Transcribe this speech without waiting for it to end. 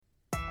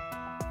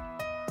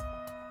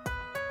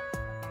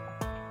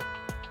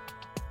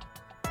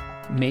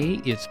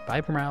May is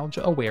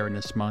Fibromyalgia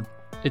Awareness Month.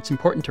 It's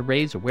important to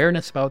raise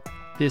awareness about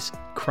this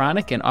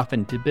chronic and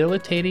often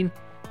debilitating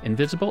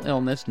invisible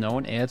illness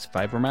known as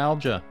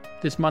fibromyalgia.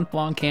 This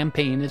month-long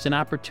campaign is an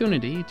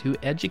opportunity to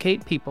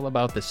educate people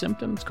about the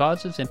symptoms,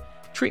 causes, and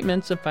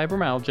treatments of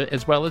fibromyalgia,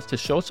 as well as to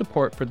show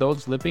support for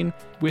those living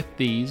with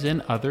these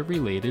and other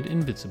related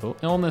invisible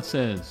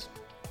illnesses.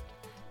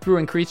 Through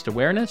increased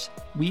awareness,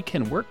 we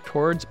can work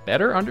towards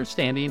better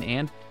understanding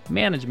and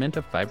management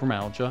of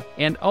fibromyalgia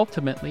and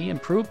ultimately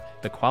improve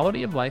the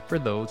quality of life for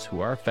those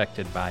who are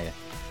affected by it.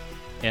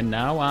 And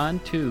now on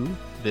to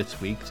this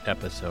week's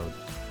episode.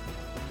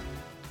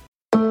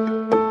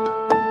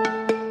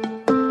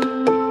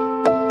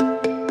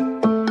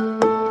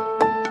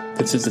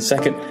 This is the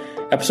second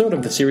episode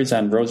of the series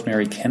on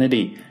Rosemary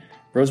Kennedy.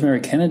 Rosemary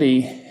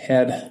Kennedy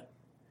had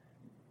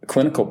a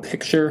clinical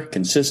picture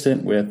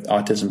consistent with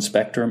autism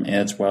spectrum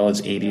as well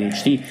as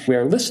ADHD. We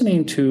are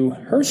listening to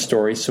her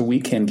story so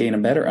we can gain a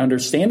better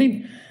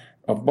understanding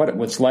of what it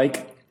was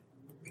like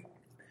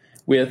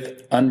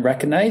with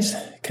unrecognized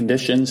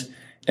conditions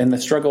and the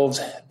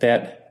struggles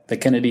that the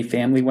Kennedy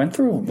family went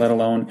through, let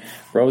alone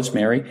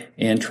Rosemary,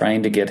 in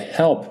trying to get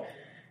help.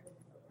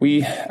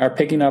 We are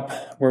picking up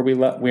where we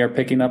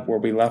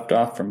left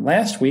off from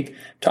last week,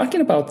 talking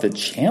about the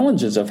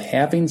challenges of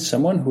having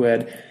someone who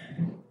had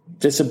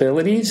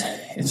disabilities,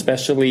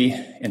 especially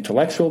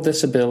intellectual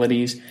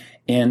disabilities,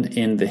 and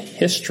in the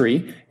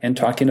history, and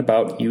talking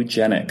about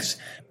eugenics.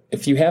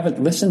 If you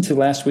haven't listened to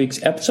last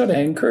week's episode, I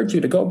encourage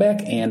you to go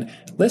back and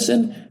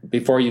listen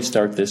before you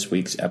start this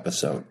week's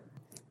episode.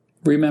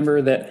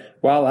 Remember that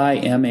while I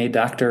am a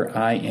doctor,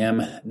 I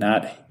am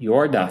not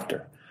your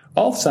doctor.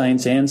 All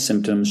signs and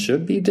symptoms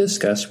should be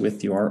discussed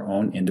with your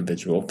own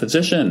individual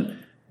physician.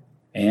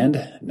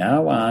 And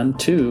now on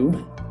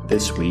to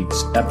this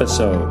week's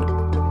episode.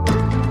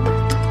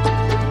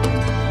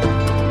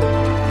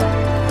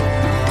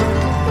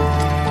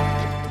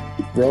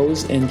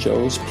 Rose and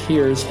Joe's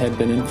peers had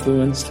been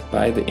influenced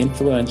by the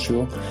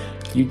influential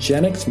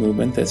eugenics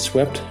movement that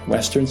swept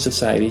Western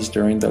societies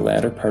during the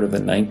latter part of the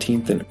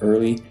 19th and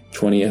early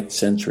 20th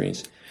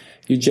centuries.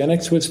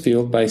 Eugenics was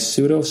fueled by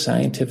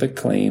pseudo-scientific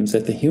claims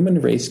that the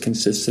human race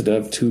consisted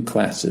of two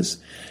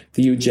classes,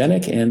 the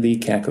eugenic and the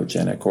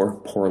cacogenic, or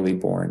poorly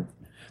born.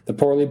 The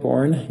poorly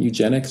born,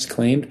 eugenics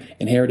claimed,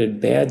 inherited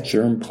bad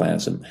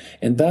germplasm,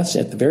 and thus,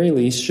 at the very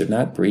least, should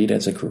not breed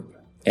as a group.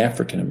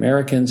 African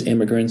Americans,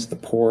 immigrants, the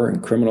poor,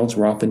 and criminals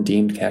were often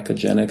deemed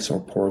cacogenics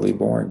or poorly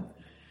born.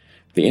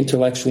 The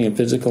intellectually and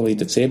physically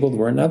disabled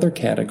were another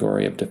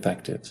category of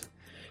defectives.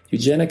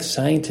 Eugenics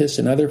scientists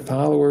and other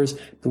followers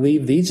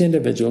believed these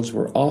individuals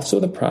were also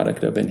the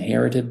product of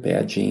inherited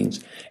bad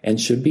genes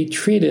and should be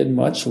treated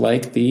much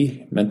like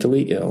the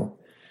mentally ill,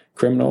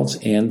 criminals,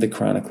 and the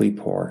chronically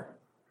poor.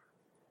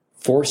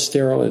 Forced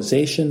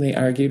sterilization, they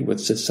argued,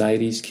 was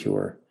society's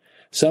cure.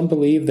 Some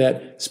believe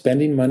that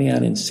spending money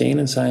on insane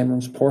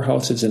asylums,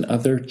 poorhouses, and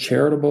other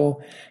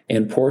charitable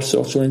and poor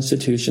social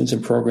institutions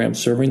and programs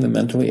serving the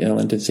mentally ill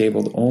and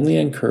disabled only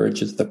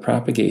encourages the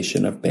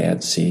propagation of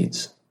bad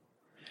seeds.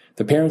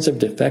 The parents of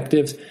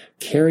defectives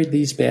carried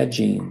these bad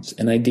genes,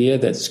 an idea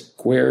that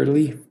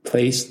squarely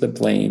placed the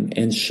blame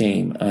and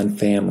shame on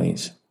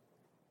families.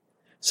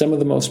 Some of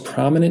the most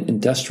prominent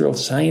industrial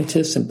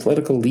scientists and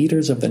political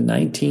leaders of the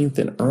 19th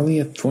and early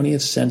 20th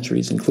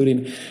centuries,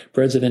 including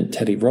President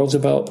Teddy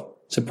Roosevelt,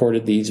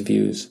 supported these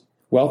views.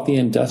 Wealthy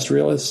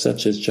industrialists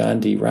such as John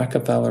D.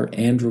 Rockefeller,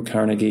 Andrew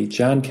Carnegie,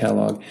 John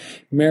Kellogg,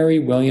 Mary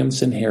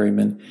Williamson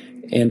Harriman,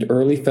 and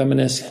early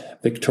feminist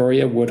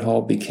Victoria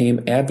Woodhull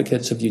became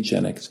advocates of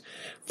eugenics,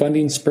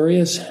 funding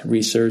spurious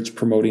research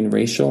promoting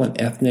racial and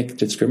ethnic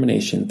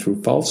discrimination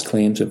through false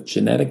claims of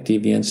genetic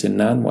deviance in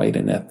non-white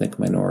and ethnic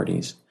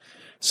minorities.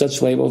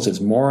 Such labels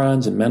as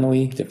morons and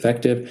mentally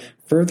defective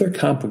further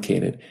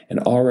complicated an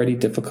already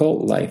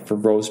difficult life for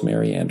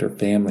Rosemary and her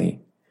family.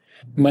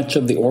 Much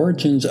of the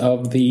origins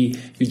of the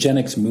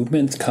eugenics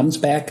movement comes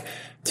back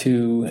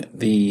to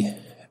the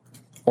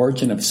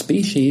origin of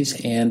species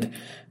and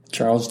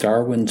Charles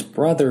Darwin's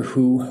brother,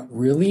 who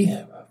really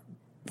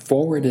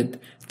forwarded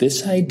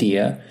this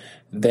idea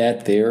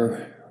that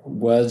there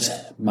was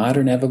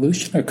modern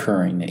evolution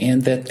occurring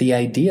and that the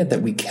idea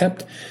that we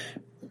kept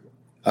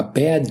a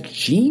bad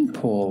gene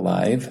pool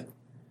alive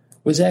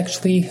was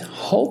actually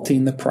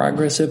halting the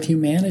progress of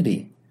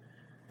humanity.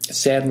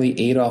 Sadly,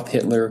 Adolf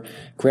Hitler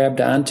grabbed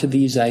onto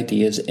these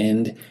ideas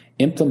and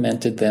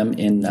implemented them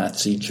in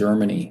Nazi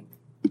Germany.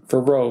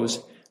 For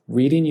Rose,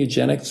 reading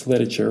eugenics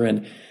literature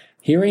and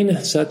hearing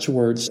such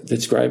words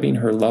describing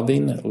her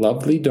loving,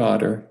 lovely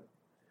daughter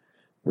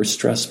were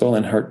stressful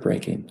and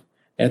heartbreaking.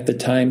 At the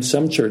time,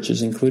 some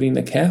churches, including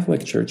the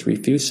Catholic Church,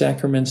 refused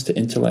sacraments to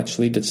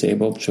intellectually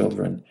disabled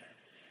children.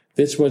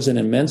 This was an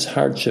immense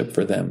hardship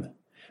for them.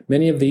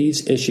 Many of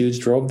these issues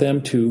drove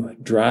them to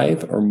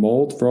drive or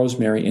mold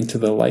Rosemary into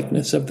the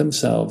likeness of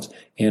themselves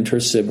and her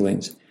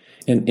siblings,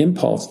 an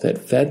impulse that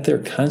fed their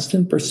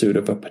constant pursuit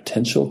of a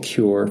potential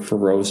cure for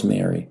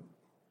Rosemary.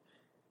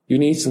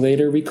 Eunice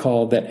later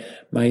recalled that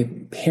my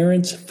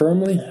parents,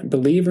 firmly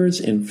believers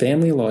in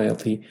family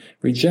loyalty,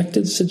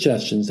 rejected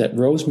suggestions that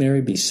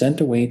Rosemary be sent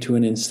away to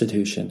an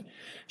institution.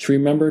 She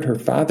remembered her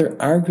father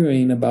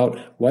arguing about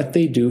what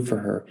they do for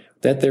her,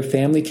 that their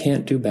family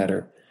can't do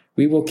better.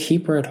 We will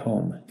keep her at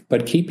home.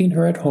 But keeping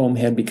her at home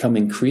had become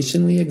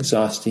increasingly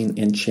exhausting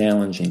and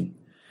challenging.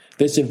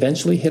 This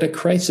eventually hit a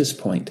crisis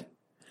point.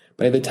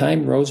 By the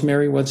time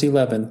Rosemary was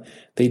 11,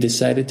 they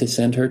decided to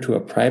send her to a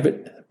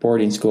private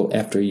boarding school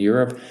after a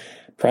year of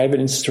private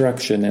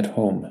instruction at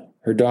home.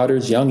 Her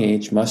daughter's young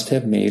age must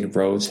have made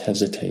Rose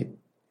hesitate.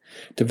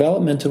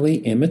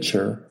 Developmentally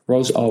immature,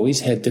 Rose always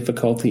had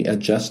difficulty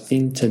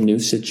adjusting to new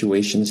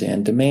situations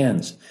and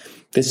demands.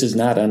 This is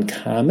not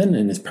uncommon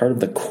and is part of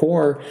the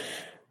core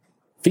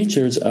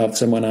features of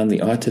someone on the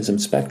autism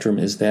spectrum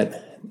is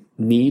that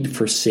need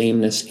for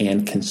sameness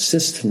and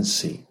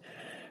consistency.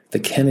 The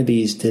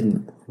Kennedys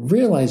didn't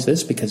realize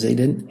this because they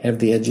didn't have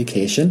the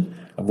education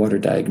of what her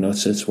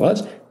diagnosis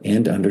was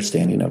and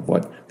understanding of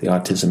what the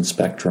autism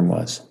spectrum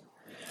was.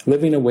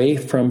 Living away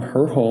from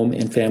her home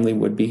and family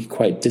would be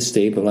quite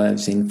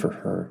destabilizing for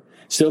her.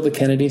 Still, the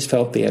Kennedys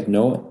felt they had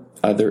no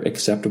other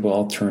acceptable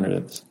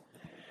alternatives.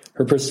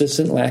 Her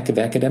persistent lack of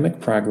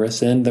academic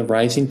progress and the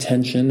rising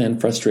tension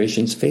and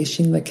frustrations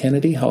facing the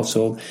Kennedy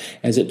household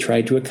as it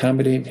tried to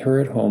accommodate her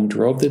at home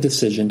drove the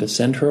decision to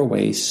send her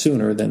away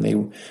sooner than they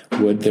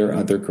would their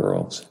other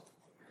girls.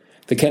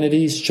 The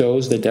Kennedys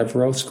chose the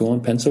Devereaux School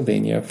in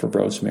Pennsylvania for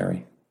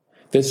Rosemary.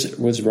 This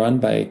was run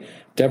by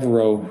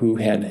Devereaux, who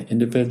had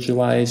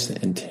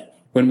individualized, and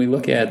when we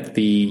look at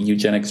the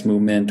eugenics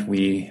movement,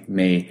 we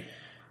may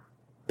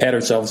pat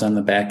ourselves on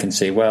the back and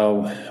say,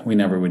 well, we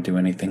never would do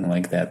anything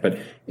like that. But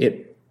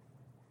it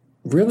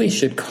really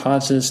should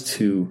cause us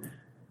to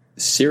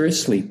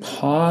seriously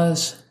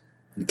pause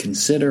and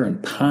consider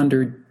and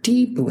ponder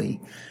deeply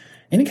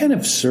any kind of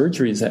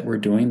surgeries that we're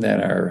doing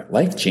that are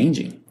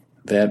life-changing,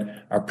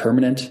 that are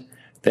permanent,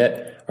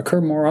 that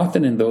occur more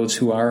often in those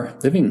who are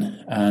living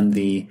on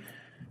the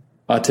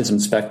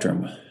autism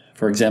spectrum.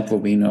 For example,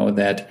 we know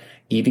that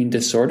eating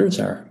disorders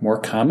are more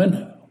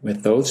common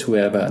with those who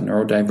have a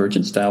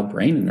neurodivergent style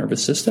brain and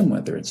nervous system,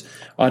 whether it's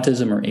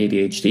autism or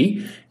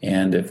ADHD.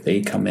 And if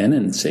they come in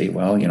and say,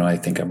 well, I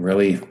think I'm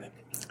really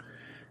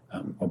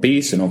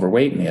obese and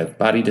overweight and they have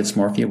body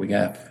dysmorphia, we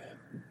have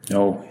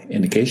no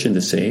indication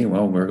to say,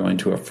 well, we're going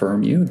to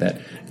affirm you that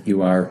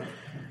you are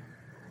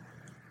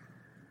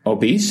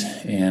obese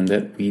and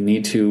that we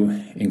need to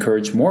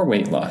encourage more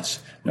weight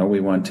loss. No, we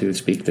want to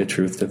speak the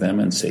truth to them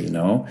and say,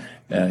 no,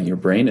 your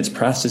brain is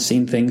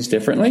processing things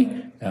differently.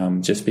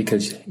 Just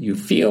because you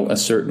feel a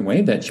certain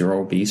way that you're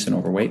obese and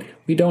overweight,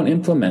 we don't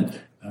implement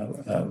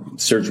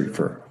surgery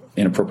for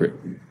inappropriate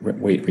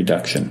weight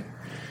reduction.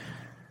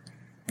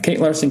 Kate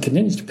Larson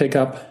continues to pick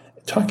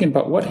up, talking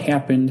about what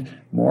happened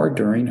more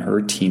during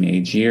her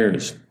teenage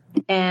years.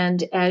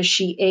 And as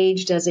she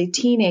aged as a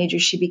teenager,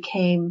 she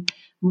became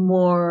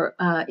more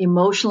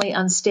emotionally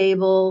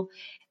unstable.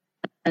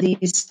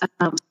 These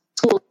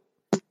schools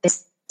they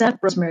sent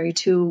Rosemary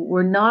to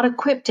were not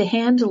equipped to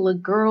handle a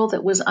girl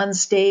that was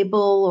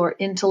unstable or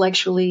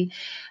intellectually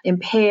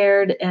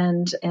impaired,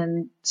 and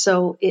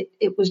so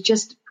it was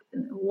just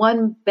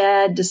one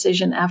bad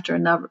decision after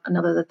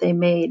another that they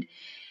made.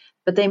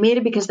 But they made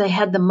it because they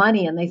had the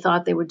money and they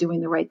thought they were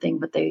doing the right thing,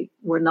 but they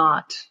were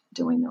not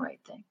doing the right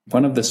thing.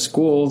 One of the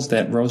schools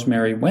that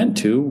Rosemary went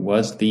to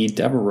was the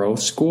Devereaux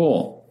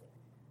School.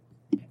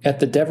 At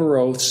the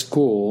Devereaux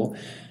School,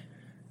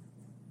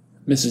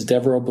 Mrs.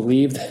 Devereaux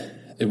believed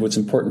it was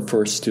important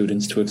for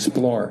students to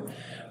explore.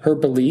 Her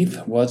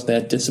belief was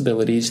that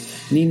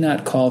disabilities need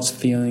not cause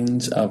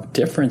feelings of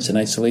difference and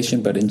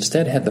isolation, but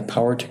instead had the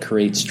power to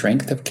create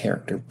strength of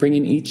character,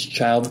 bringing each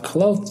child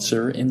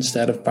closer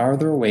instead of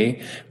farther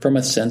away from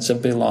a sense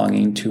of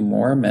belonging to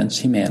more immense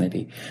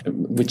humanity,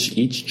 which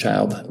each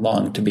child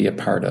longed to be a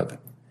part of.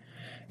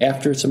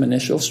 After some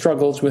initial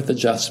struggles with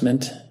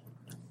adjustment,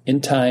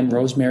 in time,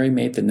 Rosemary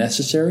made the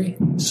necessary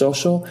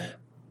social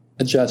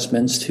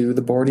adjustments to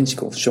the boarding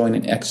school, showing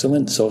an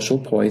excellent social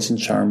poise and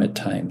charm at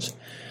times.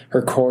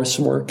 Her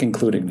coursework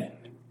included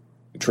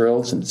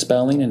drills in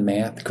spelling and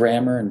math,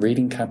 grammar and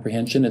reading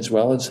comprehension, as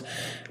well as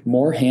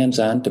more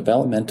hands-on,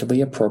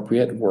 developmentally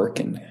appropriate work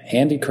in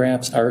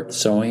handicrafts, art,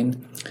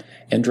 sewing,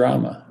 and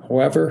drama.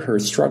 However, her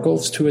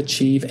struggles to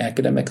achieve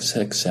academic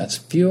success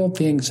fueled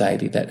the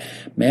anxiety that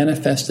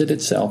manifested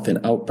itself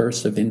in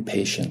outbursts of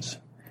impatience.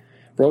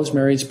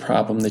 Rosemary's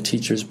problem, the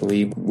teachers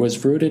believe,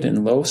 was rooted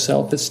in low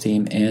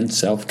self-esteem and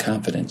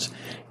self-confidence,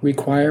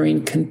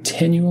 requiring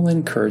continual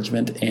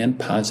encouragement and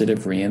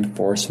positive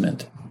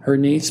reinforcement. Her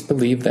niece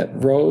believed that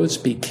Rose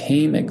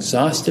became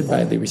exhausted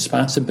by the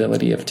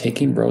responsibility of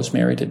taking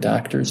Rosemary to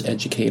doctors,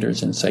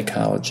 educators, and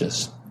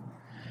psychologists.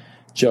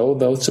 Joe,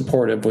 though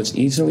supportive, was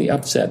easily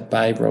upset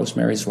by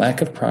Rosemary's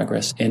lack of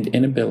progress and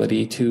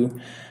inability to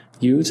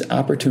use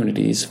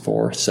opportunities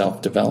for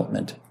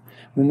self-development.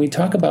 When we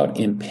talk about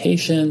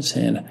impatience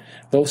and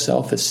low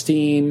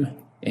self-esteem,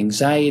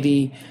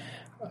 anxiety,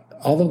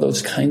 all of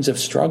those kinds of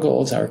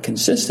struggles are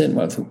consistent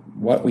with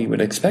what we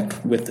would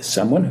expect with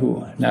someone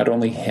who not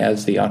only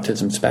has the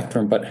autism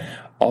spectrum, but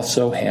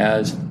also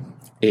has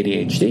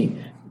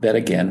ADHD that,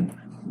 again,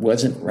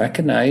 wasn't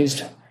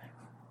recognized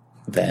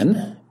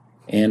then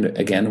and,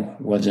 again,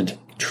 wasn't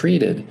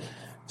treated,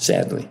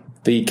 sadly.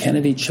 The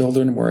Kennedy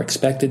children were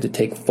expected to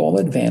take full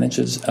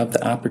advantages of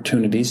the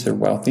opportunities their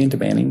wealthy and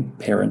demanding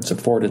parents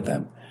afforded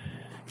them.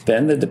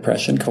 Then the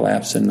Depression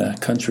collapsed and the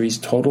country's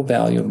total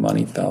value of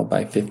money fell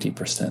by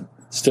 50%.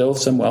 Still,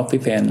 some wealthy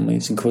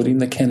families, including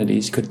the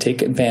Kennedys, could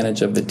take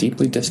advantage of the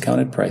deeply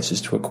discounted prices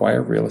to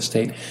acquire real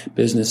estate,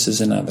 businesses,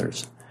 and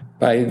others.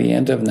 By the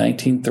end of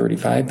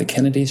 1935, the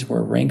Kennedys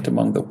were ranked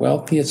among the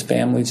wealthiest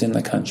families in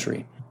the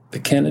country. The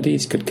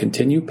Kennedys could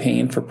continue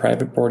paying for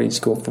private boarding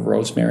school for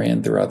Rosemary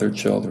and their other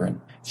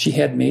children. She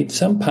had made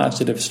some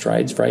positive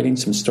strides, writing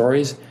some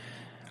stories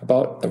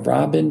about the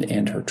Robin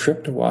and her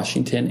trip to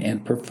Washington,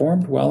 and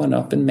performed well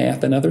enough in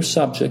math and other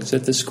subjects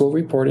that the school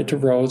reported to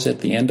Rose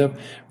at the end of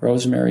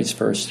Rosemary's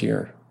first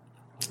year.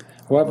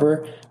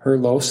 However, her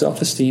low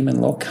self-esteem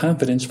and low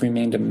confidence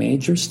remained a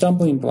major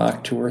stumbling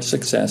block to her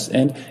success,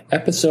 and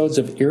episodes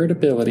of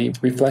irritability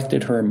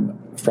reflected her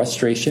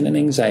frustration and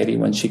anxiety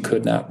when she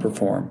could not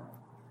perform.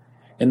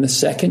 In the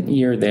second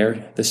year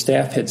there, the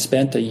staff had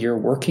spent a year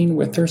working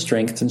with her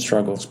strengths and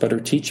struggles, but her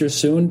teachers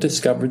soon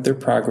discovered their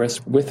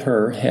progress with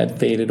her had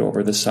faded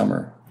over the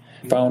summer.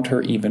 They found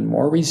her even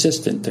more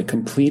resistant to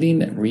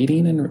completing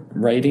reading and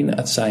writing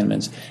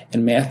assignments,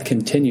 and math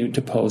continued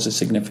to pose a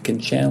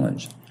significant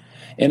challenge.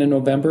 In a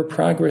November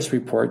progress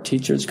report,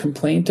 teachers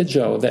complained to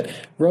Joe that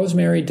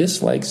Rosemary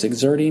dislikes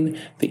exerting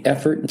the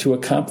effort to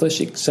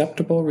accomplish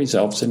acceptable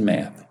results in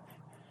math.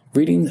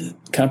 Reading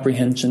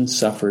comprehension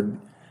suffered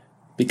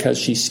because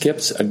she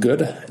skips a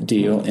good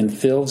deal and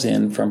fills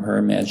in from her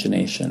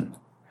imagination.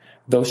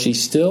 Though she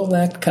still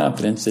lacked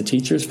confidence, the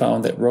teachers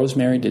found that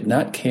Rosemary did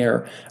not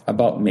care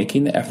about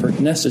making the effort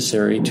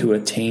necessary to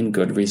attain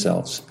good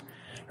results.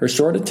 Her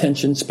short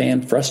attention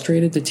span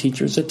frustrated the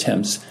teachers'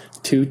 attempts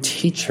to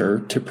teach her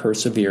to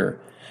persevere.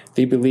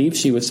 They believed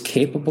she was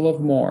capable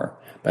of more,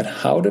 but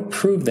how to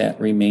prove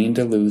that remained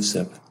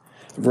elusive.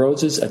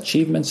 Rose's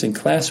achievements in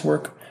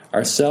classwork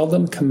are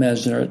seldom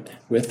commensurate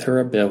with her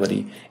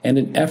ability, and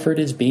an effort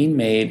is being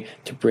made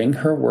to bring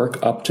her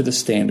work up to the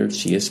standards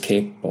she is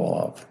capable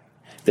of.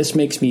 This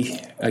makes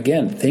me,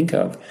 again, think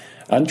of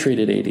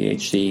untreated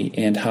ADHD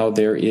and how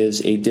there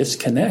is a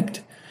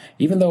disconnect.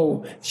 Even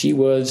though she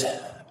was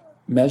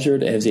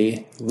measured as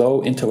a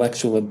low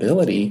intellectual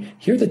ability,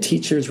 here the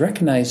teachers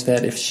recognized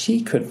that if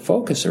she could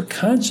focus or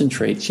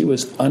concentrate, she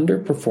was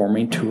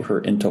underperforming to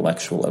her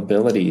intellectual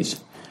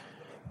abilities.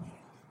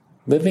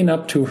 Living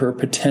up to her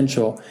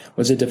potential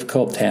was a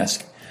difficult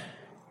task,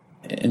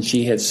 and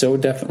she had so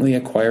definitely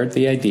acquired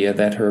the idea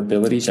that her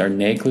abilities are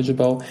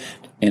negligible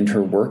and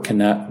her work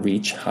cannot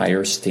reach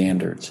higher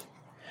standards.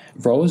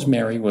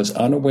 Rosemary was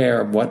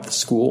unaware of what the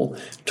school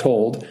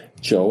told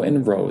Joe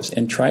and Rose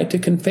and tried to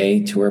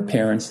convey to her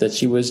parents that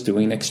she was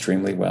doing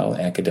extremely well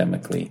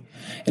academically.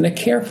 In a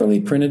carefully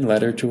printed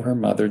letter to her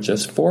mother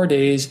just 4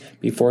 days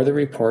before the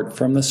report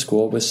from the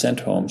school was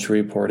sent home, she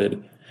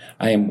reported,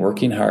 "I am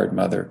working hard,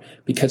 Mother,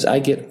 because I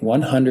get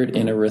 100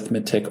 in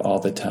arithmetic all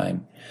the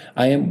time.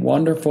 I am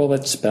wonderful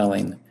at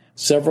spelling.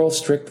 Several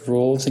strict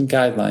rules and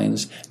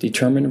guidelines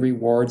determine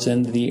rewards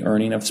and the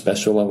earning of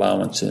special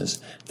allowances.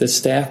 The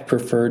staff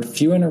preferred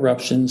few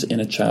interruptions in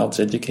a child's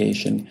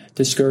education,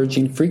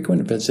 discouraging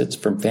frequent visits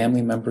from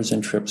family members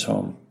and trips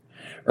home.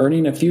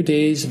 Earning a few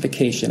days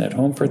vacation at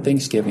home for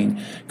Thanksgiving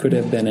could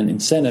have been an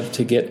incentive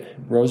to get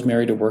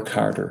Rosemary to work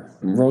harder.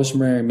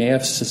 Rosemary may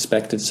have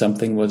suspected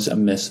something was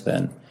amiss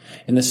then.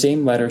 In the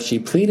same letter, she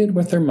pleaded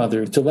with her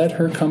mother to let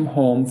her come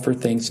home for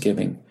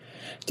Thanksgiving.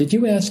 Did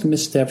you ask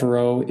Miss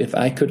Devereaux if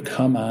I could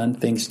come on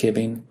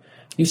Thanksgiving?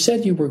 You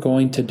said you were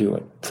going to do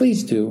it.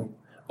 Please do.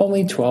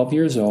 Only 12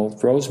 years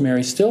old,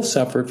 Rosemary still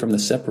suffered from the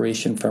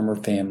separation from her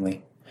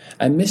family.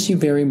 I miss you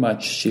very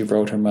much, she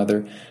wrote her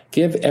mother.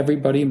 Give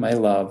everybody my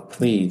love,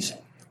 please.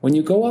 When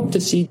you go up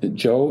to see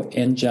Joe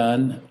and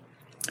John,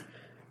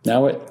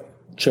 now at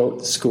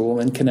Choate School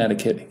in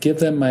Connecticut, give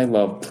them my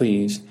love,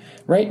 please.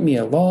 Write me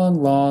a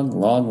long, long,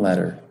 long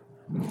letter.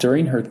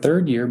 During her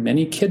third year,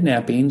 many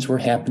kidnappings were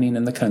happening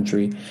in the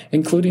country,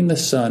 including the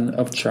son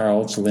of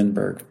Charles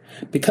Lindbergh.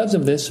 Because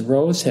of this,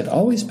 Rose had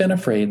always been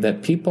afraid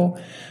that people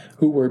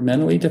who were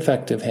mentally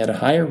defective had a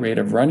higher rate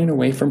of running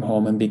away from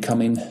home and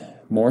becoming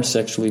more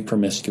sexually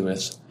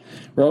promiscuous.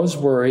 Rose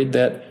worried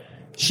that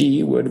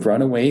she would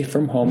run away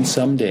from home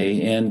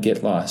someday and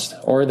get lost,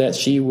 or that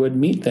she would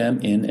meet them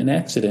in an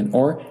accident,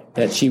 or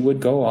that she would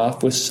go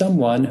off with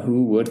someone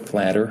who would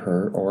flatter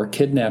her or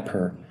kidnap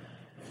her.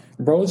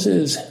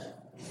 Rose's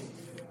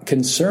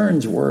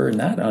concerns were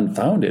not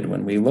unfounded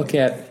when we look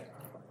at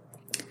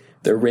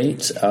the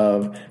rates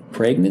of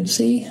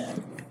pregnancy,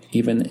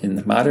 even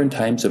in modern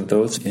times, of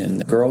those in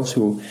girls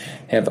who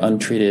have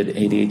untreated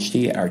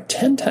ADHD are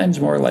 10 times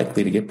more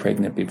likely to get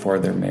pregnant before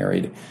they're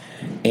married.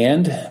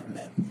 And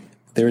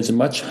there's a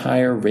much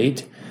higher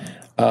rate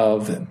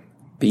of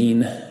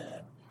being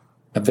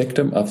a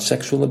victim of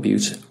sexual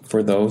abuse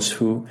for those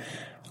who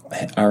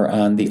are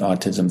on the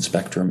autism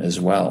spectrum as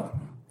well.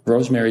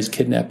 Rosemary's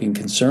kidnapping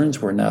concerns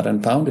were not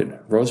unfounded.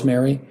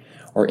 Rosemary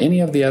or any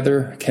of the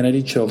other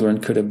Kennedy children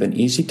could have been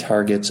easy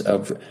targets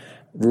of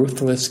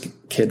ruthless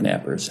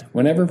kidnappers.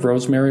 Whenever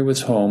Rosemary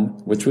was home,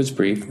 which was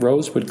brief,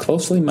 Rose would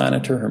closely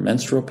monitor her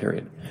menstrual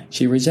period.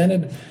 She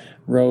resented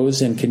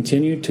Rose and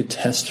continued to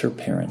test her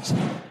parents.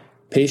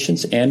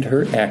 Patience and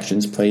her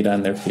actions played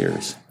on their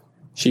fears.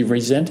 She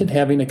resented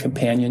having a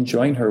companion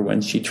join her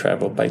when she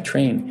traveled by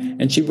train,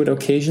 and she would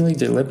occasionally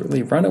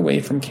deliberately run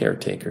away from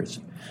caretakers.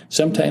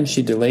 Sometimes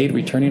she delayed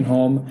returning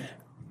home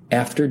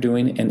after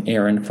doing an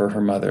errand for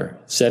her mother,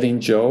 setting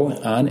Joe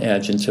on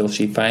edge until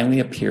she finally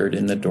appeared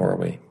in the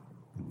doorway.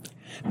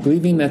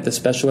 Believing that the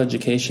special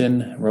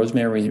education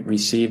Rosemary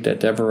received at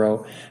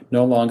Devereaux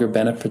no longer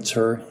benefits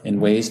her in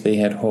ways they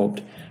had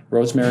hoped,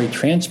 Rosemary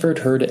transferred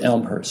her to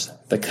Elmhurst,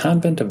 the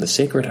convent of the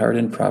Sacred Heart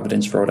in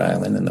Providence, Rhode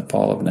Island, in the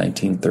fall of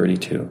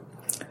 1932.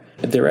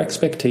 Their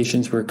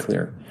expectations were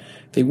clear.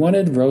 They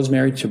wanted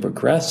Rosemary to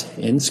progress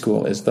in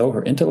school as though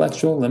her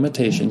intellectual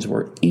limitations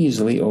were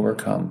easily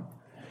overcome.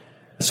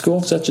 A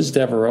school such as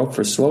Devereaux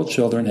for slow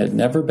children had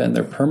never been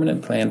their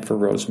permanent plan for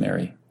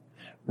Rosemary.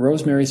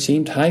 Rosemary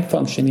seemed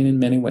high-functioning in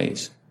many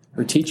ways.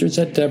 Her teachers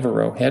at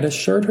Devereaux had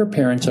assured her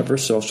parents of her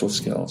social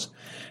skills.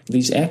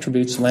 These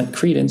attributes lent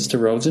credence to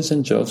Rose's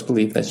and Joe's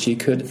belief that she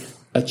could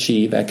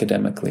achieve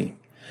academically.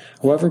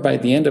 However, by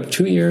the end of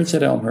 2 years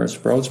at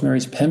Elmhurst,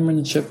 Rosemary's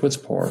penmanship was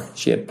poor.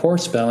 She had poor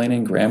spelling,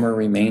 and grammar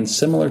remained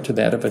similar to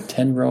that of a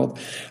 10-year-old,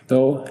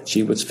 though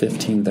she was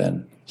 15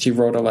 then. She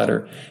wrote a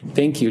letter.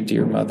 "Thank you,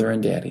 dear Mother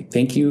and Daddy.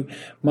 Thank you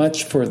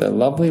much for the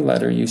lovely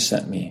letter you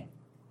sent me.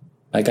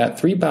 I got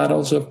 3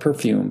 bottles of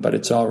perfume, but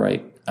it's all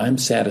right. I'm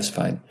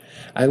satisfied.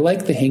 I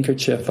like the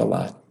handkerchief a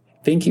lot.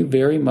 Thank you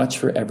very much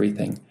for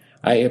everything.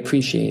 I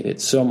appreciate it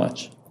so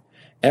much.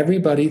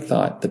 Everybody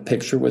thought the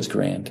picture was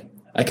grand.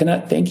 I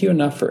cannot thank you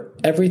enough for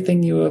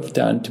everything you have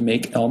done to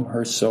make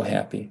Elmhurst so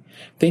happy.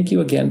 Thank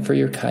you again for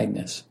your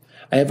kindness.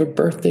 I have a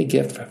birthday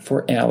gift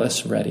for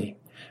Alice ready.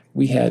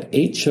 We had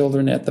 8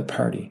 children at the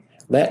party.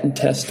 Latin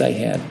test I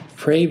had.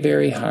 Pray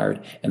very hard,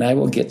 and I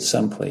will get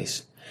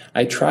someplace.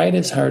 I tried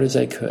as hard as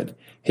I could.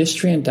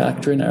 History and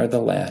doctrine are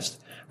the last.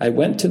 I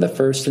went to the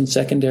first and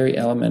secondary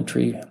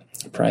elementary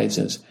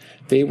prizes.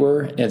 They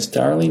were as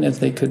darling as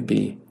they could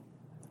be.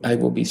 I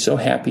will be so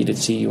happy to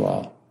see you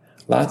all.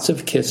 Lots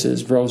of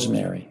kisses,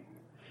 Rosemary."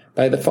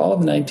 By the fall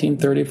of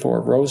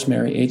 1934,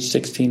 Rosemary, age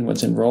 16,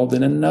 was enrolled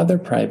in another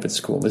private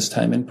school, this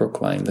time in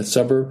Brookline, the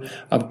suburb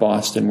of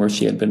Boston where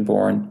she had been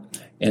born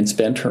and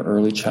spent her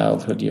early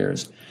childhood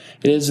years.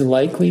 It is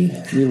likely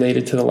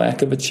related to the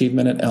lack of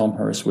achievement at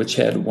Elmhurst, which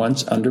had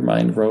once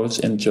undermined Rose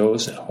and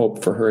Joe's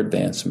hope for her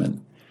advancement.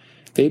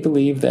 They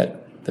believed that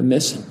the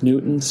Miss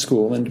Newton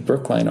School in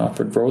Brookline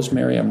offered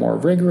Rosemary a more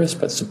rigorous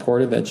but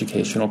supportive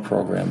educational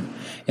program,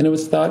 and it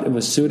was thought it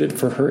was suited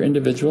for her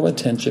individual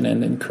attention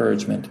and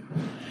encouragement.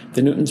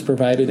 The Newtons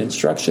provided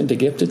instruction to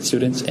gifted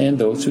students and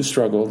those who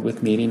struggled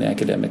with meeting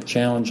academic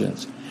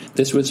challenges.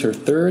 This was her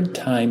 3rd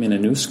time in a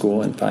new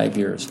school in 5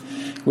 years,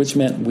 which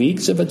meant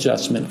weeks of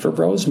adjustment for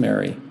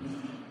Rosemary.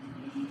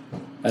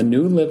 A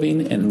new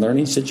living and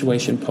learning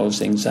situation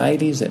posed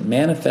anxieties that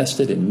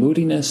manifested in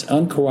moodiness,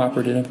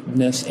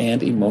 uncooperativeness,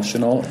 and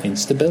emotional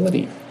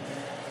instability.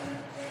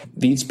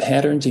 These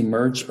patterns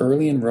emerged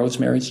early in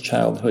Rosemary's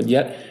childhood,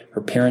 yet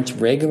her parents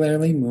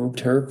regularly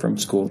moved her from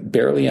school.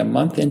 Barely a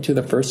month into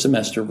the first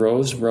semester,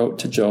 Rose wrote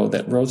to Joe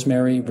that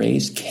Rosemary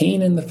raised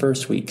Cain in the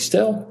first week.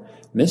 Still,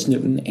 Miss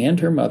Newton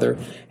and her mother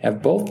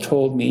have both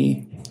told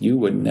me you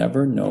would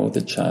never know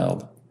the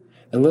child.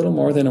 A little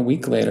more than a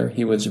week later,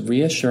 he was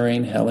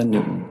reassuring Helen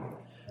Newton.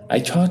 I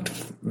talked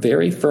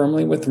very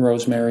firmly with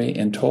Rosemary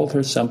and told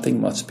her something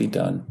must be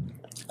done.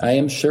 I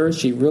am sure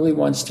she really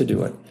wants to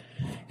do it.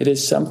 It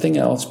is something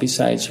else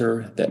besides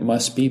her that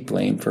must be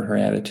blamed for her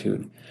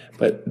attitude,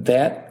 but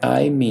that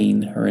I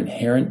mean her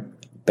inherent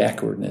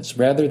backwardness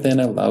rather than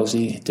a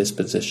lousy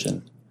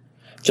disposition.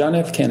 John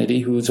F. Kennedy,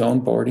 whose own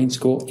boarding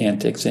school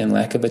antics and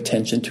lack of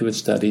attention to his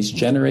studies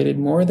generated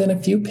more than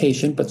a few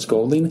patient but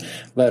scolding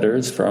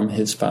letters from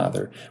his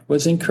father,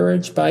 was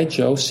encouraged by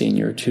Joe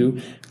Sr.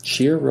 to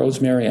cheer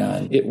Rosemary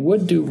on. It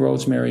would do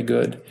Rosemary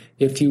good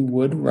if you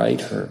would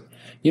write her.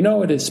 You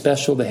know, it is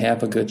special to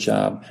have a good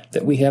job,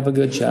 that we have a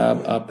good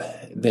job up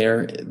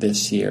there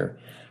this year.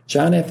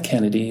 John F.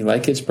 Kennedy,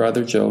 like his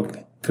brother Joe,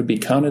 could be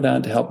counted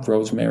on to help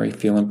Rosemary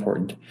feel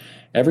important.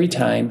 Every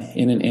time,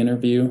 in an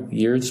interview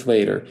years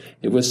later,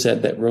 it was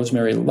said that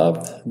Rosemary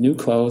loved new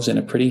clothes and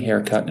a pretty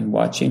haircut, and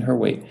watching her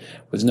weight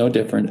was no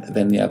different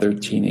than the other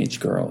teenage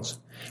girls.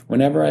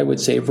 Whenever I would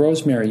say,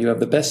 "Rosemary, you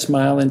have the best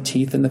smile and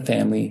teeth in the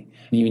family,"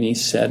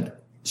 Eunice said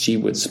she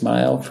would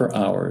smile for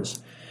hours.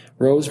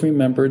 Rose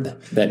remembered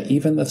that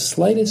even the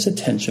slightest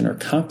attention or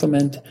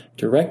compliment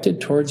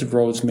directed towards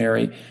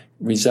Rosemary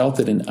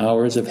resulted in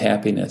hours of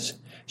happiness.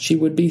 She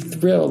would be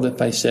thrilled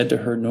if I said to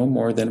her no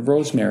more than,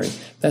 "Rosemary,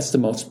 that's the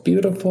most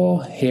beautiful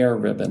hair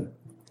ribbon."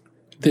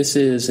 This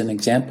is an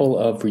example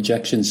of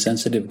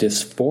rejection-sensitive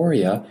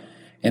dysphoria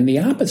and the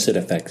opposite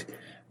effect.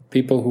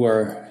 People who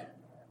are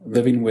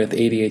living with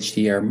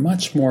ADHD are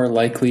much more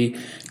likely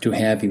to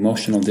have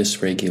emotional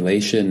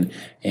dysregulation,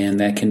 and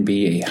that can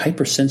be a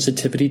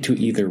hypersensitivity to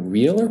either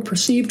real or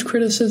perceived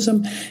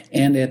criticism,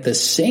 and at the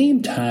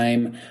same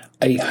time,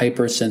 a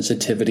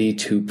hypersensitivity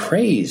to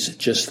praise.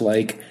 Just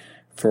like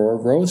for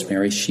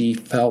Rosemary, she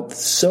felt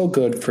so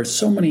good for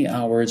so many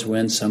hours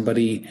when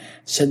somebody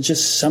said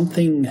just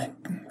something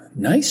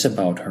nice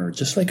about her,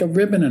 just like a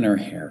ribbon in her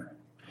hair.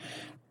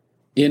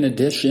 In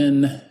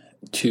addition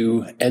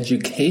to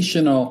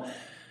educational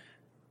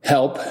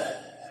help,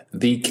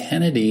 the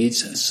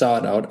Kennedys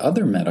sought out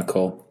other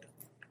medical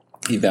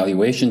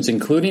evaluations,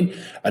 including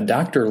a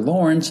Dr.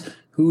 Lawrence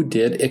who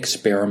did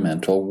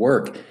experimental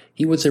work.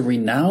 He was a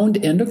renowned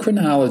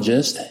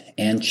endocrinologist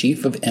and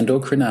chief of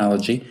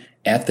endocrinology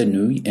at the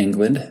New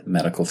England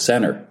Medical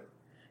Center.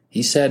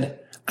 He said,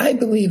 "I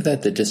believe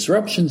that the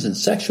disruptions in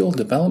sexual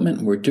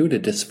development were due to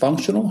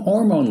dysfunctional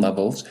hormone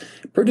levels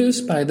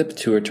produced by the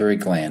pituitary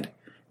gland,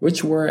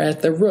 which were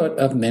at the root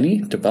of many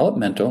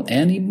developmental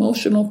and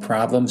emotional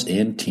problems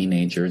in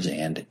teenagers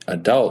and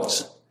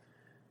adults."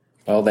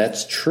 Well,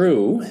 that's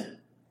true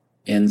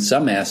in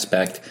some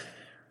aspect.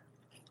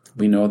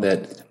 We know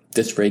that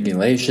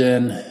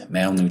dysregulation,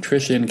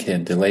 malnutrition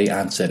can delay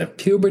onset of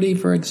puberty,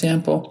 for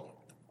example.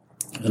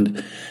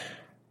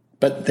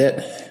 But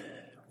that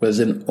was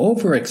an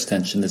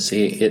overextension to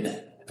say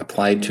it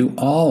applied to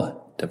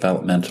all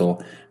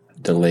developmental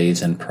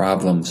delays and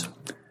problems.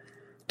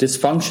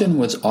 Dysfunction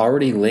was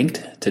already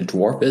linked to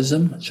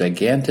dwarfism,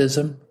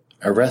 gigantism,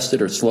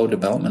 arrested or slow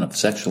development of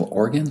sexual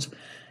organs,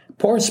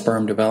 poor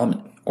sperm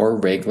development, or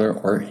regular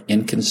or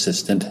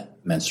inconsistent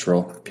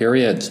menstrual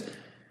periods.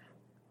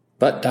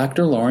 But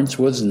Dr. Lawrence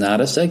was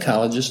not a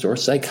psychologist or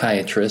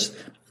psychiatrist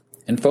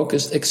and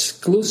focused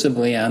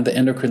exclusively on the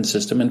endocrine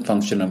system and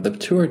function of the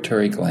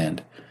pituitary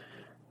gland,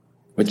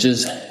 which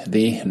is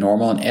the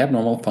normal and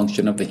abnormal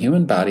function of the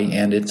human body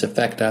and its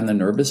effect on the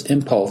nervous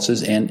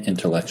impulses and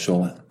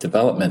intellectual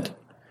development.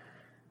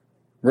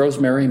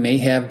 Rosemary may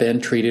have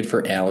been treated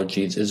for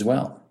allergies as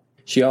well.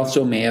 She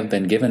also may have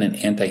been given an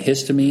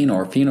antihistamine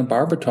or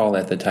phenobarbital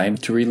at the time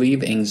to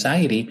relieve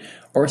anxiety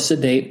or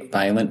sedate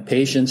violent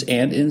patients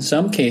and, in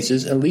some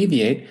cases,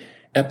 alleviate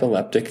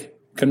epileptic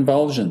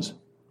convulsions.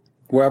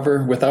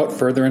 However, without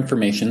further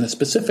information, the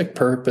specific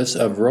purpose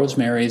of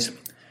Rosemary's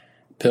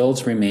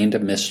pills remained a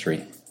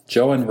mystery.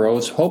 Joe and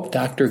Rose hoped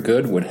Dr.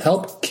 Good would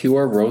help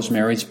cure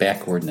Rosemary's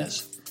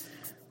backwardness.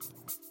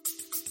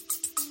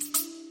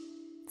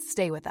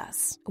 Stay with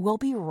us. We'll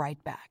be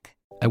right back.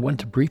 I want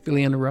to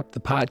briefly interrupt the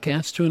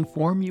podcast to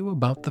inform you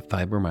about the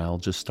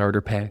Fibromyalgia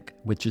Starter Pack,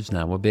 which is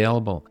now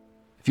available.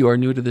 If you are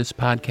new to this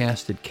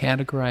podcast, it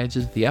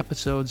categorizes the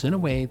episodes in a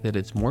way that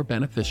is more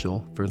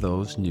beneficial for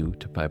those new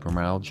to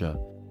fibromyalgia.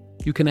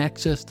 You can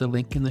access the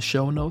link in the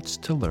show notes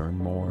to learn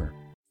more.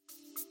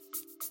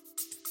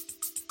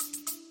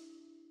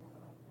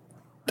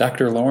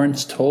 Dr.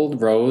 Lawrence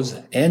told Rose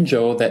and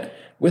Joe that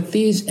with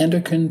these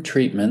endocrine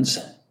treatments,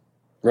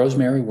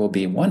 Rosemary will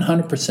be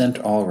 100%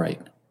 all right.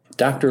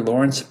 Dr.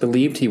 Lawrence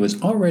believed he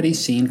was already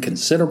seeing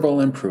considerable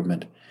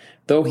improvement,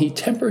 though he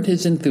tempered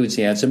his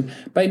enthusiasm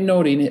by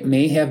noting it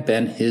may have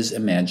been his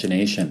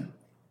imagination.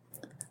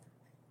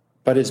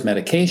 But his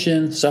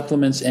medication,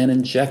 supplements, and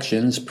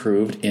injections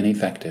proved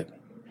ineffective.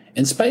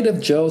 In spite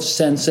of Joe's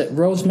sense that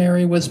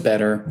Rosemary was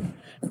better,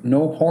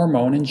 no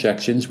hormone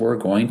injections were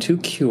going to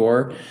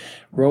cure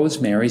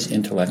Rosemary's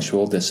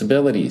intellectual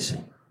disabilities.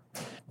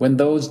 When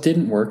those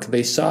didn't work,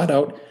 they sought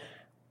out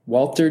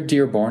Walter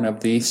Dearborn of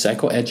the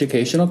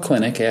Psychoeducational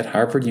Clinic at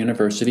Harvard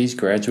University's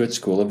Graduate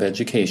School of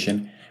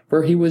Education,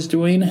 where he was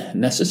doing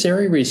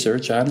necessary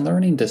research on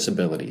learning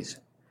disabilities.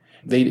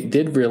 They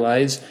did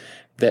realize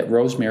that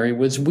Rosemary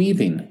was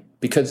weaving,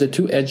 because the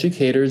two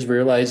educators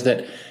realized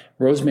that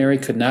Rosemary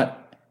could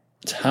not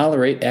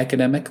tolerate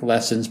academic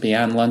lessons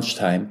beyond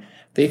lunchtime.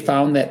 They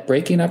found that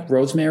breaking up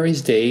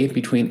Rosemary's day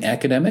between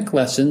academic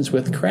lessons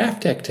with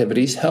craft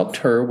activities helped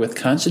her with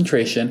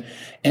concentration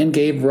and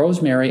gave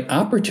Rosemary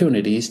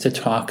opportunities to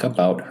talk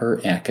about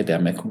her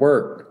academic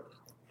work.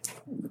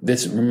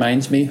 This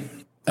reminds me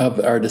of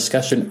our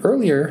discussion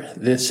earlier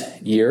this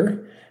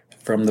year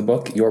from the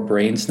book Your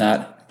Brain's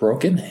Not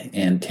Broken,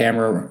 and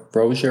Tamara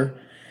Rozier,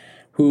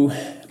 who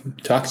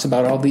talks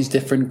about all these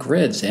different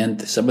grids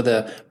and some of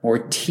the more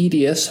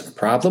tedious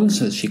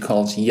problems, as she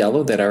calls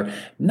yellow, that are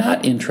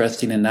not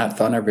interesting and not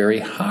fun are very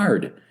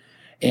hard.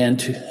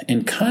 And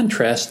in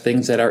contrast,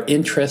 things that are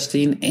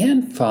interesting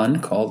and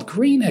fun, called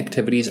green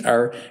activities,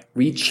 are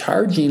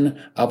recharging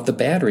of the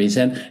batteries.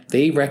 And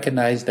they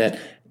recognize that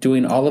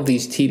doing all of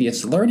these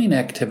tedious learning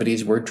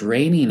activities were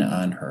draining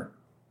on her.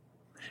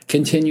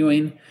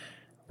 Continuing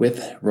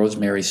with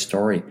Rosemary's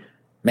story,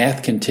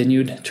 math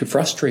continued to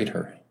frustrate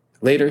her.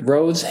 Later,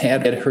 Rose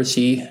had her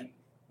see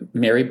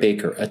Mary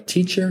Baker, a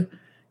teacher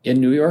in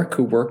New York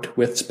who worked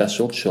with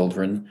special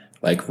children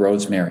like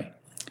Rosemary.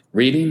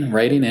 Reading,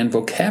 writing, and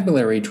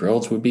vocabulary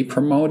drills would be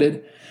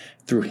promoted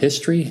through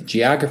history,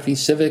 geography,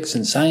 civics,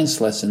 and science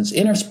lessons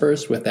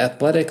interspersed with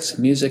athletics,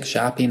 music,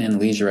 shopping, and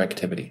leisure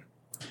activity.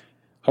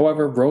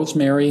 However,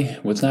 Rosemary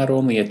was not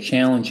only a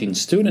challenging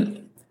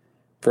student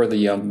for the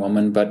young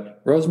woman,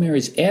 but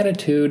Rosemary's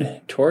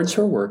attitude towards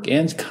her work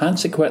and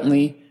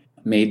consequently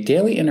made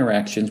daily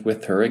interactions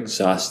with her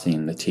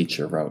exhausting, the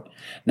teacher wrote.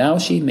 Now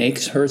she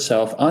makes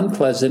herself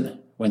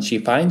unpleasant when she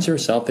finds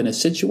herself in a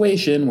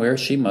situation where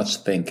she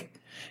must think.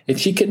 If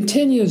she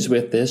continues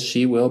with this,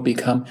 she will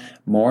become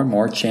more and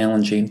more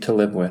challenging to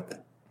live with.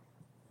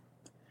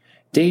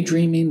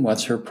 Daydreaming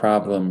was her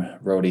problem,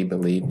 Rhodey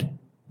believed,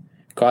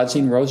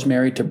 causing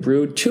Rosemary to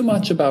brood too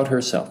much about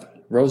herself.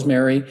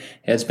 Rosemary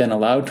has been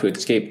allowed to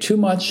escape too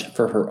much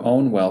for her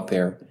own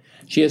welfare.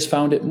 She has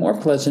found it more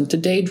pleasant to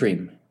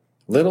daydream.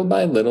 Little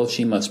by little,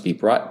 she must be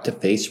brought to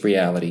face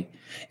reality.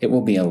 It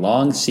will be a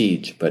long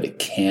siege, but it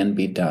can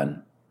be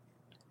done.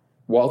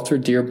 Walter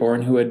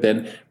Dearborn, who had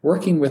been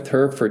working with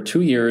her for 2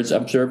 years,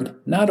 observed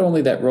not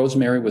only that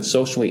Rosemary was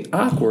socially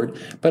awkward,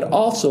 but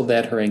also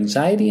that her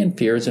anxiety and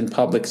fears in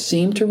public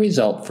seemed to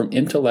result from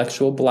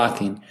intellectual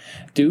blocking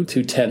due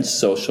to tense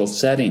social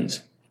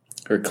settings.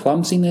 Her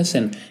clumsiness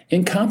and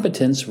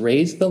incompetence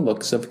raised the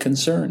looks of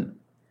concern,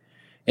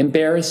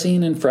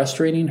 embarrassing and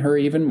frustrating her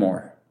even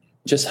more.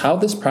 Just how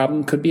this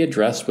problem could be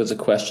addressed was a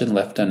question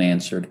left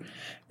unanswered.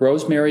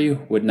 Rosemary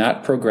would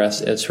not progress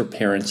as her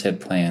parents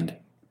had planned.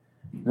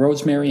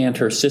 Rosemary and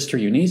her sister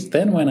Eunice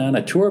then went on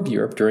a tour of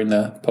Europe during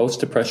the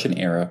post-Depression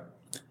era.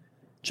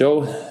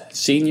 Joe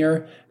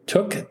Sr.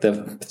 took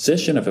the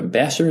position of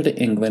ambassador to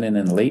England in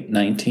the late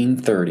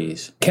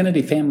 1930s.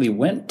 Kennedy family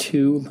went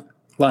to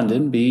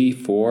London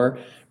before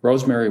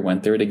Rosemary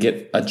went there to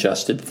get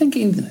adjusted,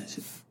 thinking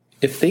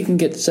if they can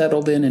get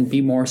settled in and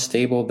be more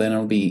stable, then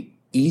it'll be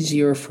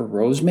easier for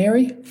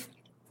Rosemary.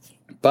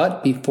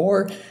 But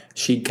before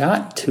she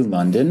got to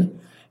London,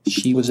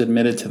 she was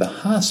admitted to the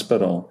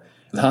hospital.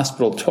 The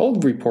hospital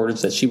told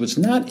reporters that she was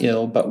not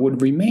ill, but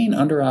would remain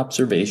under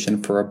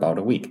observation for about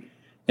a week.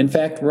 In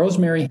fact,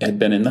 Rosemary had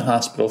been in the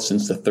hospital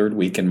since the 3rd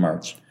week in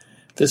March.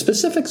 The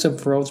specifics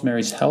of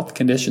Rosemary's health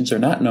conditions are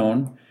not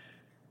known.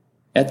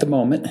 At the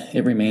moment,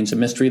 it remains a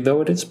mystery,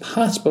 though it is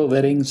possible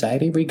that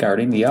anxiety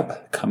regarding the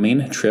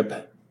upcoming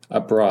trip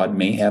abroad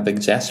may have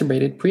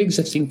exacerbated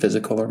pre-existing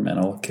physical or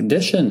mental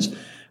conditions.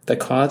 The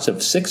cause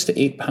of 6 to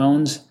 8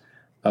 pounds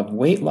of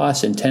weight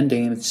loss in 10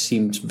 days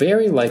seems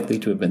very likely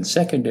to have been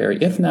secondary,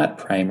 if not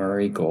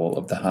primary, goal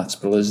of the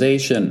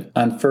hospitalization.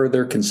 On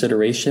further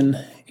consideration,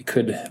 it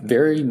could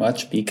very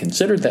much be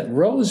considered that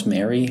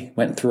Rosemary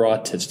went through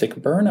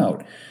autistic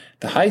burnout.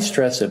 The high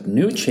stress of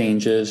new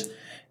changes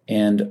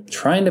and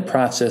trying to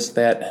process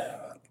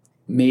that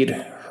made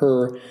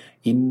her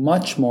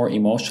much more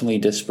emotionally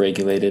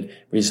dysregulated,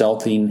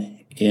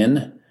 resulting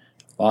in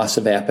loss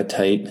of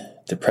appetite,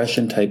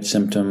 depression-type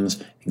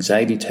symptoms,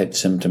 anxiety-type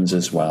symptoms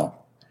as well.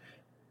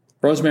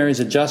 Rosemary's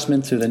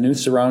adjustment to the new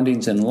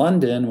surroundings in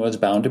London was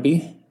bound to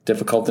be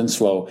difficult and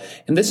slow,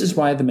 and this is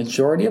why the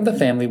majority of the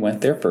family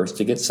went there first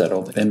to get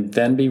settled and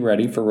then be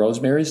ready for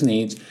Rosemary's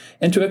needs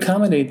and to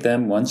accommodate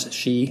them once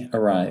she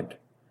arrived.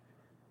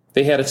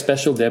 They had a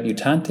special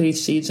debutante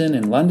season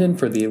in London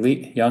for the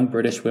elite young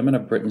British women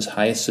of Britain's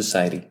highest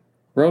society.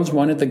 Rose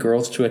wanted the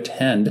girls to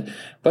attend,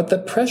 but the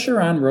pressure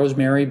on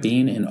Rosemary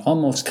being in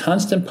almost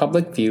constant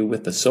public view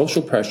with the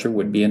social pressure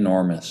would be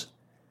enormous.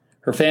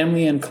 Her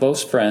family and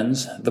close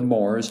friends, the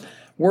Moores,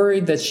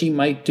 worried that she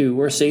might do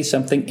or say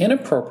something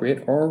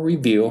inappropriate or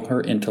reveal her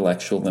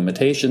intellectual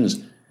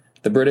limitations.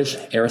 The British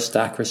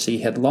aristocracy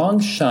had long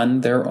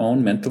shunned their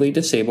own mentally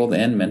disabled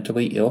and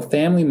mentally ill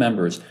family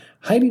members,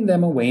 hiding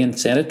them away in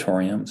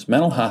sanatoriums,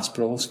 mental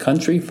hospitals,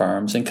 country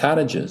farms, and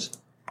cottages.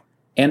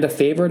 And a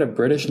favorite of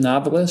British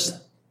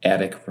novelists,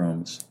 attic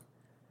rooms.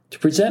 To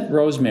present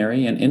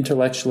Rosemary, an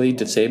intellectually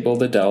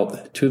disabled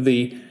adult, to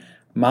the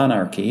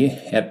monarchy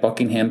at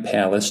Buckingham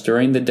Palace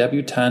during the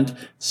debutante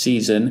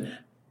season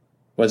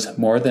was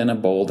more than a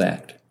bold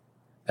act.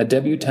 A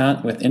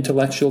debutante with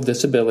intellectual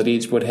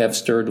disabilities would have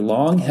stirred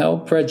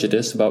long-held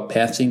prejudice about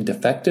passing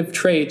defective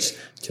traits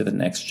to the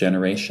next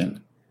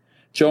generation.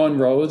 Jo and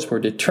Rose were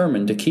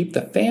determined to keep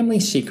the family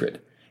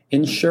secret,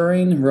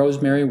 ensuring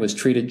Rosemary was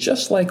treated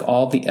just like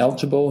all the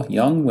eligible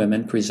young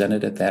women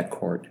presented at that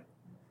court.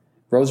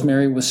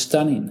 Rosemary was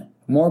stunning,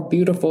 more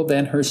beautiful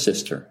than her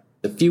sister.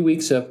 A few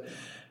weeks of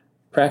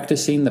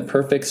practicing the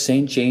perfect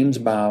St. James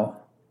bow,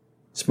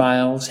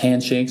 smiles,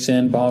 handshakes,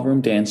 and ballroom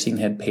dancing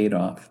had paid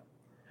off.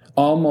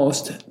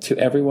 Almost to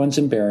everyone's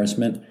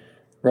embarrassment,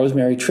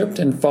 Rosemary tripped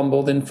and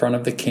fumbled in front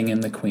of the king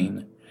and the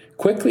queen.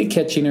 Quickly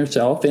catching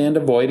herself and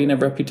avoiding a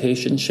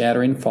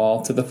reputation-shattering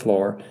fall to the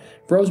floor,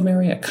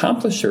 Rosemary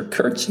accomplished her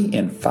curtsy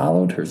and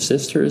followed her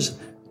sisters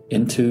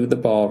into the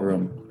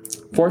ballroom.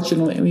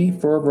 Fortunately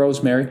for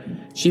Rosemary,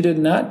 she did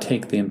not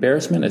take the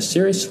embarrassment as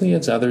seriously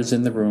as others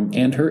in the room,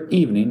 and her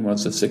evening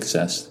was a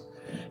success.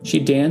 She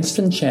danced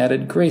and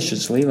chatted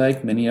graciously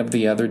like many of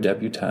the other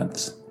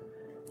debutantes.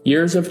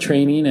 Years of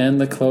training and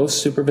the close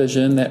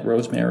supervision that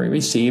Rosemary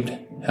received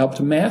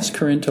helped mask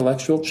her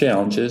intellectual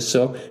challenges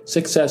so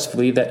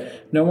successfully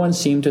that no one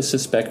seemed to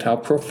suspect how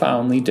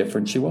profoundly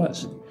different she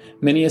was.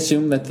 Many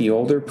assume that the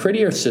older,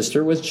 prettier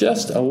sister was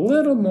just a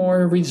little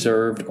more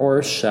reserved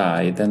or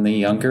shy than the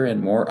younger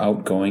and more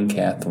outgoing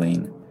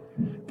Kathleen.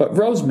 But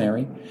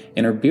Rosemary,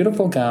 in her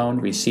beautiful gown,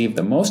 received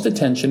the most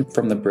attention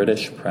from the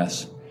British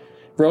press.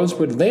 Rose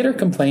would later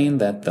complain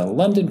that the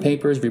London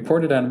papers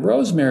reported on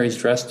Rosemary's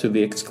dress to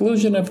the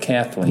exclusion of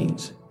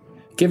Kathleen's.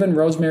 Given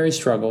Rosemary's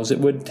struggles, it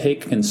would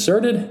take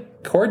concerted,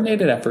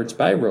 coordinated efforts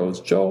by Rose,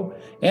 Joe,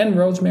 and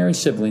Rosemary's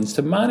siblings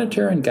to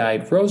monitor and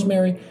guide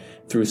Rosemary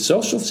through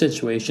social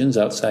situations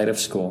outside of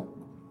school.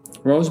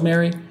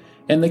 Rosemary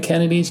and the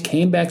Kennedys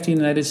came back to the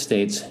United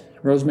States.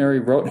 Rosemary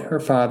wrote her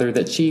father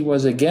that she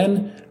was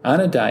again on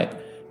a diet,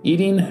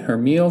 eating her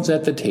meals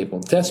at the table,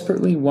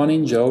 desperately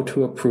wanting Joe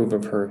to approve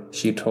of her.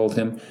 She told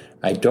him,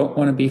 "I don't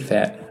want to be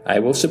fat. I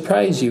will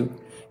surprise you,"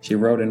 she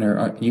wrote in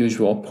her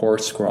usual poor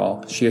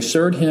scrawl. She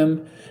assured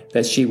him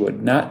that she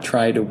would not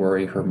try to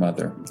worry her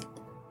mother.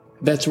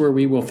 That's where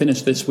we will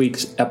finish this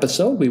week's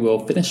episode. We will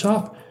finish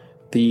off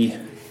the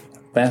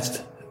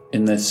last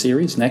in the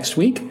series next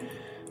week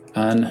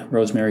on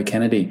Rosemary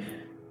Kennedy.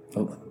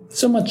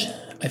 So much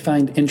I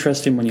find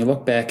interesting when you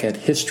look back at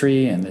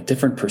history and the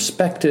different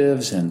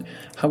perspectives and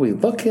how we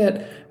look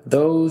at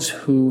those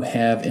who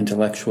have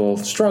intellectual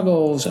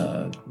struggles,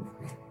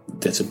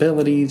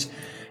 disabilities,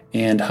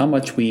 and how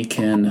much we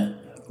can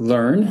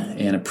learn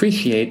and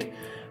appreciate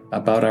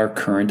about our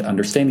current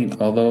understanding.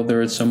 Although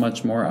there is so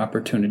much more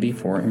opportunity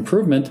for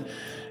improvement,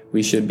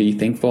 we should be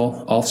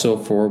thankful also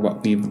for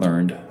what we've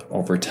learned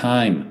over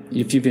time.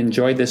 If you've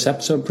enjoyed this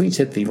episode, please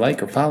hit the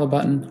like or follow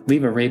button,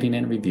 leave a rating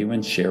and review,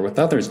 and share with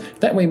others.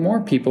 That way more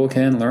people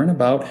can learn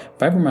about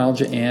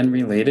fibromyalgia and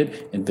related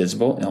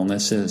invisible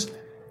illnesses.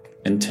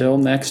 Until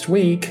next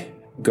week,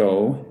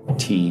 go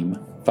Team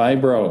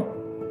Fibro.